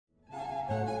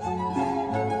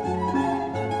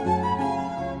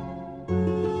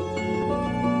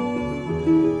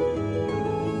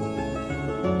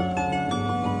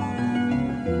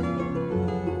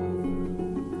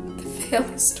The veil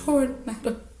is torn,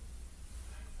 madam.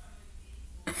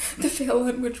 The veil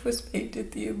on which was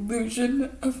painted the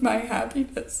illusion of my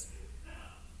happiness.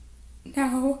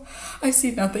 Now I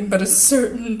see nothing but a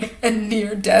certain and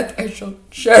near death. I shall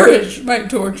cherish my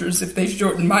tortures if they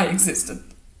shorten my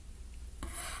existence.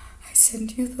 I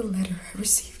send you the letter I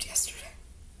received yesterday.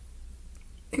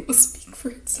 It will speak for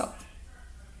itself.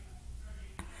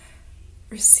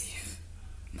 Receive,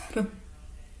 madam,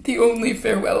 the only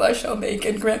farewell I shall make,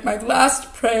 and grant my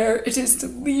last prayer. It is to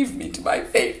leave me to my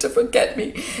fate, to forget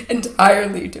me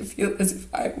entirely, to feel as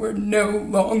if I were no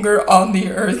longer on the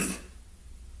earth.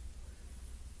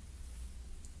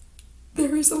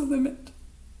 There is a limit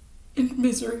in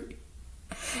misery,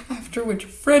 after which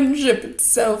friendship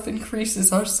itself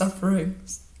increases our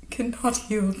sufferings, cannot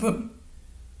heal them.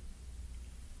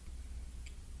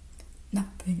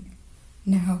 Nothing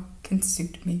now can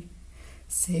suit me,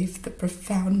 save the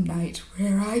profound night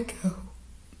where I go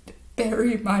to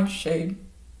bury my shame.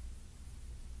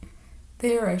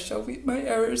 There I shall weep my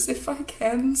errors, if I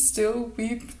can still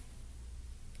weep.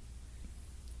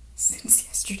 Since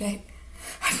yesterday,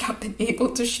 I've not been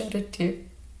able to shed a tear.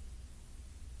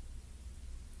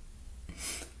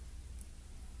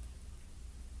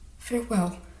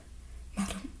 Farewell,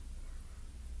 madam.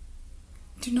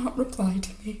 Do not reply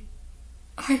to me.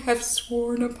 I have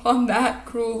sworn upon that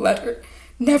cruel letter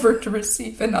never to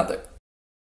receive another.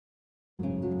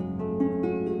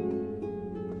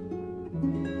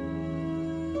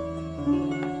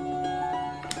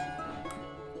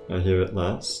 I hear at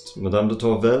last Madame de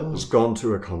Tourvel has gone to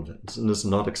her convent and is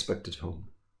not expected home.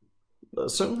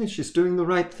 Certainly she's doing the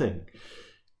right thing.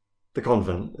 The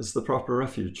convent is the proper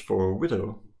refuge for a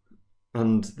widow,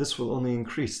 and this will only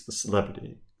increase the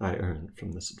celebrity I earn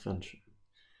from this adventure.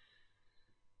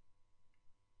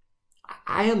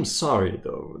 I am sorry,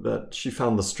 though, that she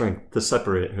found the strength to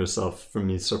separate herself from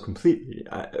me so completely.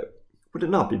 Would it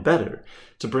not be better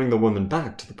to bring the woman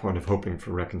back to the point of hoping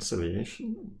for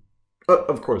reconciliation?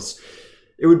 Of course,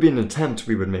 it would be an attempt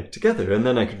we would make together, and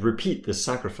then I could repeat this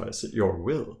sacrifice at your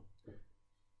will.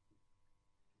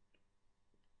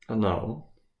 And now,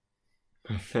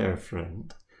 my fair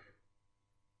friend,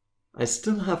 I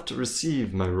still have to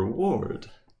receive my reward,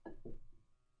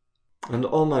 and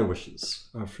all my wishes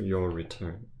are for your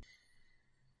return.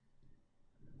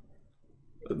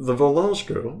 The Volanges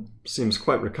girl seems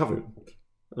quite recovered,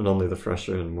 and only the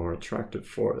fresher and more attractive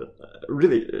for it.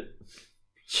 Really,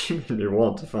 she made me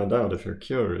want to find out if her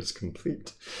cure is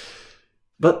complete.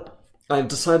 But I've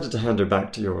decided to hand her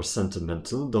back to your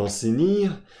sentimental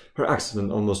Danceny. Her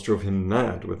accident almost drove him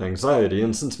mad with anxiety,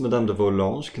 and since Madame de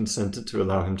Volanges consented to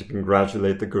allow him to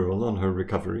congratulate the girl on her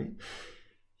recovery,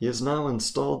 he is now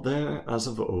installed there as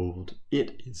of old.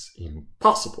 It is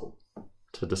impossible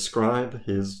to describe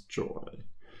his joy.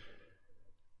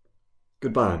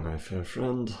 Goodbye, my fair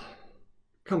friend.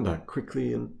 Come back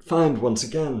quickly and find once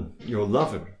again your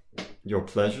lover, your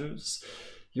pleasures,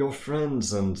 your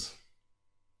friends, and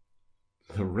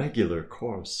the regular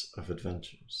course of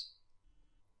adventures.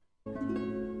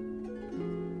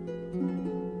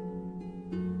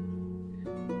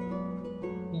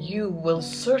 You will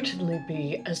certainly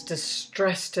be as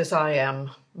distressed as I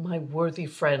am, my worthy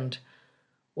friend,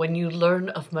 when you learn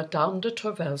of Madame de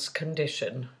Tourvel's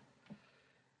condition.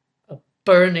 A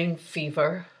burning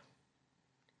fever,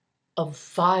 a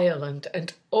violent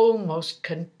and almost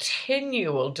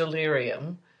continual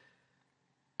delirium,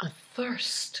 a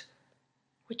thirst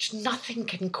which nothing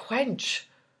can quench.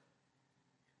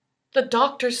 The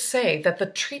doctors say that the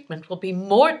treatment will be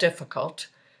more difficult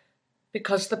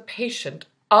because the patient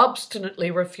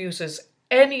obstinately refuses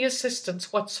any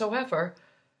assistance whatsoever,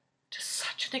 to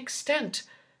such an extent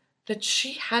that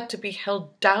she had to be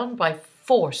held down by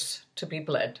force to be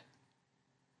bled.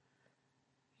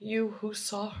 You who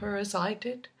saw her as I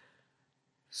did,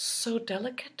 so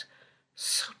delicate,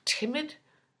 so timid,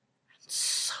 and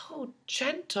so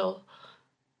gentle,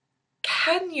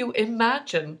 can you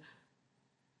imagine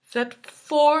that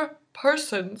 4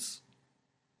 persons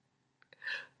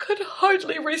could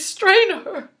hardly restrain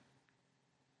her?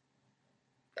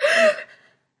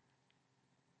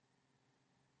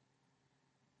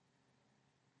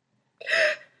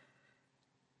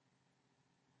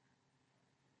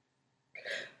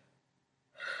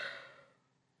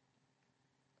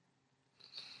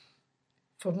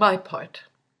 For my part,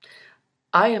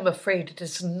 I am afraid it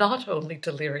is not only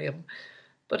delirium,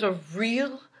 but a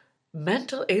real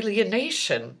mental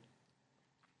alienation.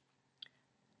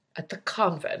 at the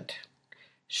convent,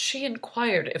 she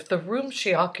inquired if the room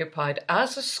she occupied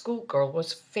as a schoolgirl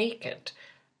was vacant,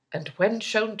 and when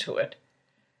shown to it,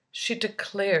 she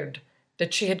declared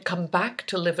that she had come back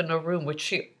to live in a room which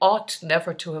she ought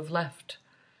never to have left,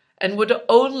 and would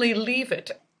only leave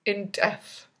it in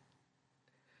death.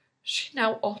 She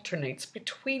now alternates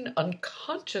between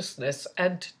unconsciousness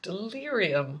and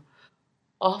delirium,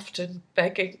 often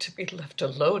begging to be left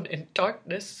alone in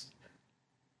darkness,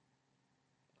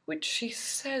 which she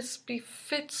says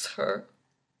befits her.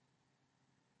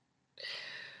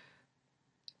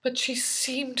 But she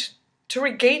seemed to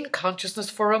regain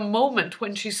consciousness for a moment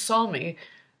when she saw me.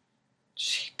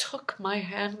 She took my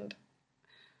hand,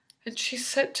 and she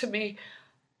said to me,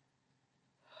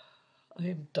 "I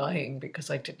am dying because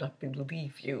I did not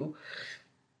believe you.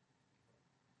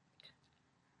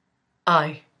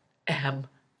 I am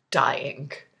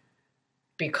dying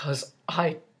because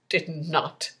I did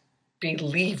not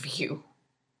believe you.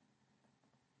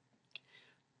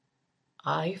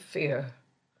 I fear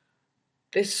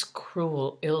this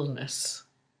cruel illness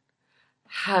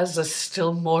has a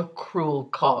still more cruel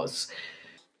cause.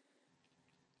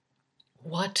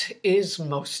 What is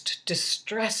most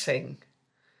distressing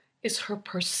is her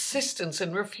persistence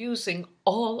in refusing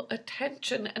all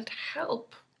attention and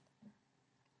help.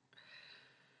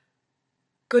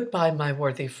 Goodbye, my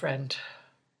worthy friend.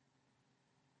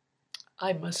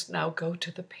 I must now go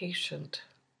to the patient."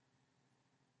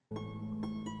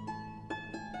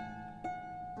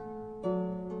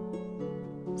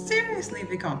 Seriously,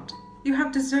 Vicomte, you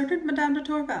have deserted Madame de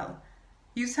Tourvel.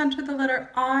 You sent her the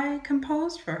letter I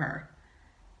composed for her.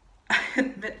 I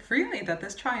admit freely that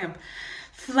this triumph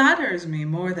flatters me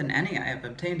more than any I have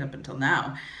obtained up until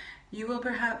now. You will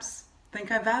perhaps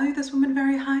think I value this woman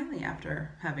very highly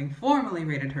after having formerly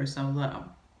rated her so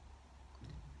low.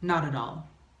 Not at all.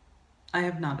 I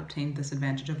have not obtained this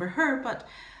advantage over her, but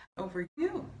over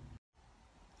you.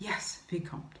 Yes,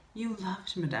 Vicomte, you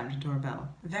loved Madame de Tourvel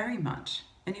very much,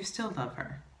 and you still love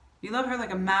her. You love her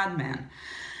like a madman.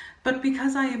 But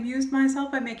because I amused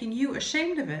myself by making you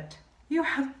ashamed of it, you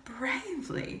have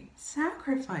bravely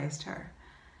sacrificed her.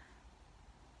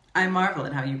 I marvel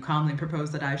at how you calmly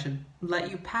propose that I should let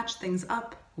you patch things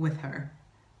up with her,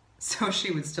 so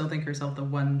she would still think herself the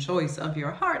one choice of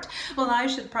your heart, while I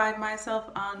should pride myself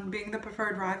on being the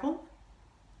preferred rival.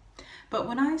 But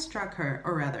when I struck her,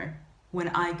 or rather, when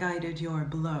I guided your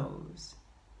blows,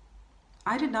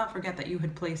 I did not forget that you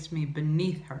had placed me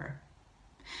beneath her.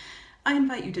 I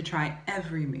invite you to try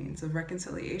every means of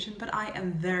reconciliation, but I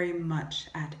am very much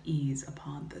at ease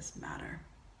upon this matter.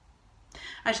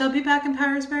 I shall be back in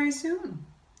Paris very soon.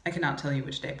 I cannot tell you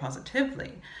which day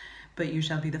positively, but you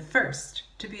shall be the first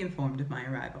to be informed of my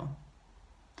arrival.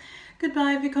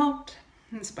 Goodbye, Vicomte.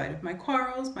 In spite of my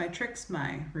quarrels, my tricks,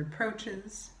 my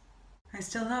reproaches, I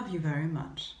still love you very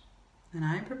much, and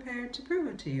I am prepared to prove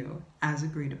it to you as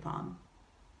agreed upon.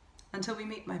 Until we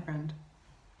meet, my friend.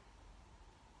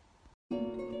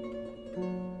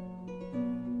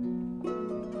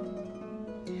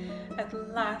 At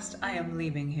last I am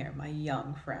leaving here, my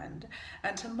young friend,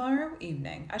 and tomorrow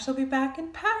evening I shall be back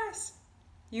in Paris.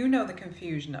 You know the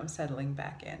confusion of settling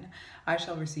back in. I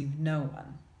shall receive no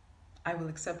one. I will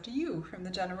accept you from the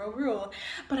general rule,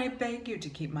 but I beg you to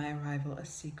keep my arrival a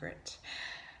secret.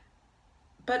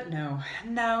 But no,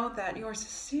 now that your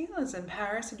Cecile is in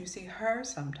Paris and you see her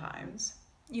sometimes,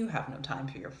 you have no time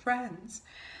for your friends.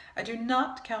 I do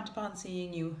not count upon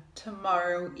seeing you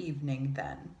tomorrow evening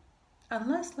then,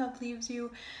 unless love leaves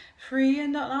you free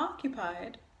and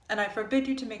unoccupied, and I forbid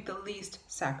you to make the least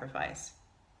sacrifice.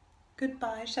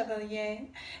 Goodbye, Chevalier.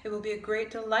 It will be a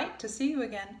great delight to see you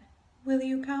again. Will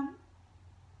you come?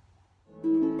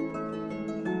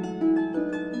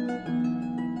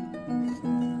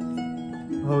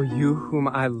 Oh, you whom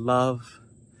I love,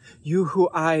 you who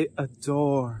I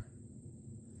adore,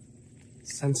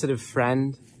 sensitive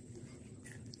friend,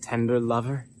 tender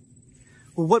lover,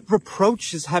 what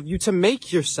reproaches have you to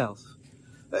make yourself?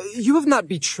 You have not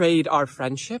betrayed our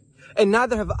friendship, and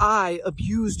neither have I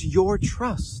abused your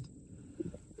trust.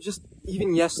 Just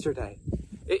even yesterday,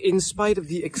 in spite of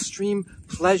the extreme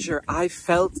pleasure I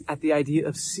felt at the idea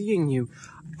of seeing you,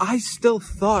 I still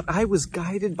thought I was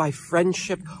guided by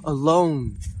friendship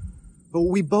alone. But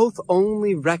we both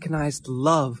only recognized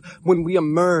love when we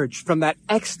emerged from that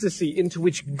ecstasy into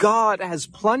which God has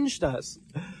plunged us.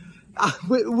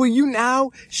 Will you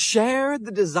now share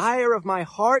the desire of my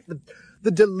heart,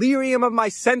 the delirium of my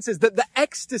senses, the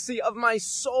ecstasy of my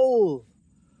soul?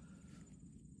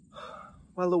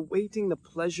 While awaiting the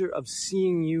pleasure of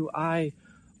seeing you, I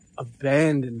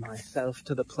abandoned myself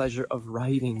to the pleasure of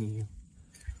writing you.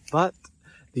 But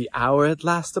The hour at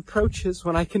last approaches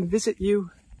when I can visit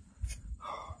you.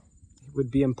 It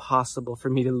would be impossible for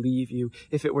me to leave you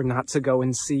if it were not to go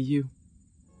and see you.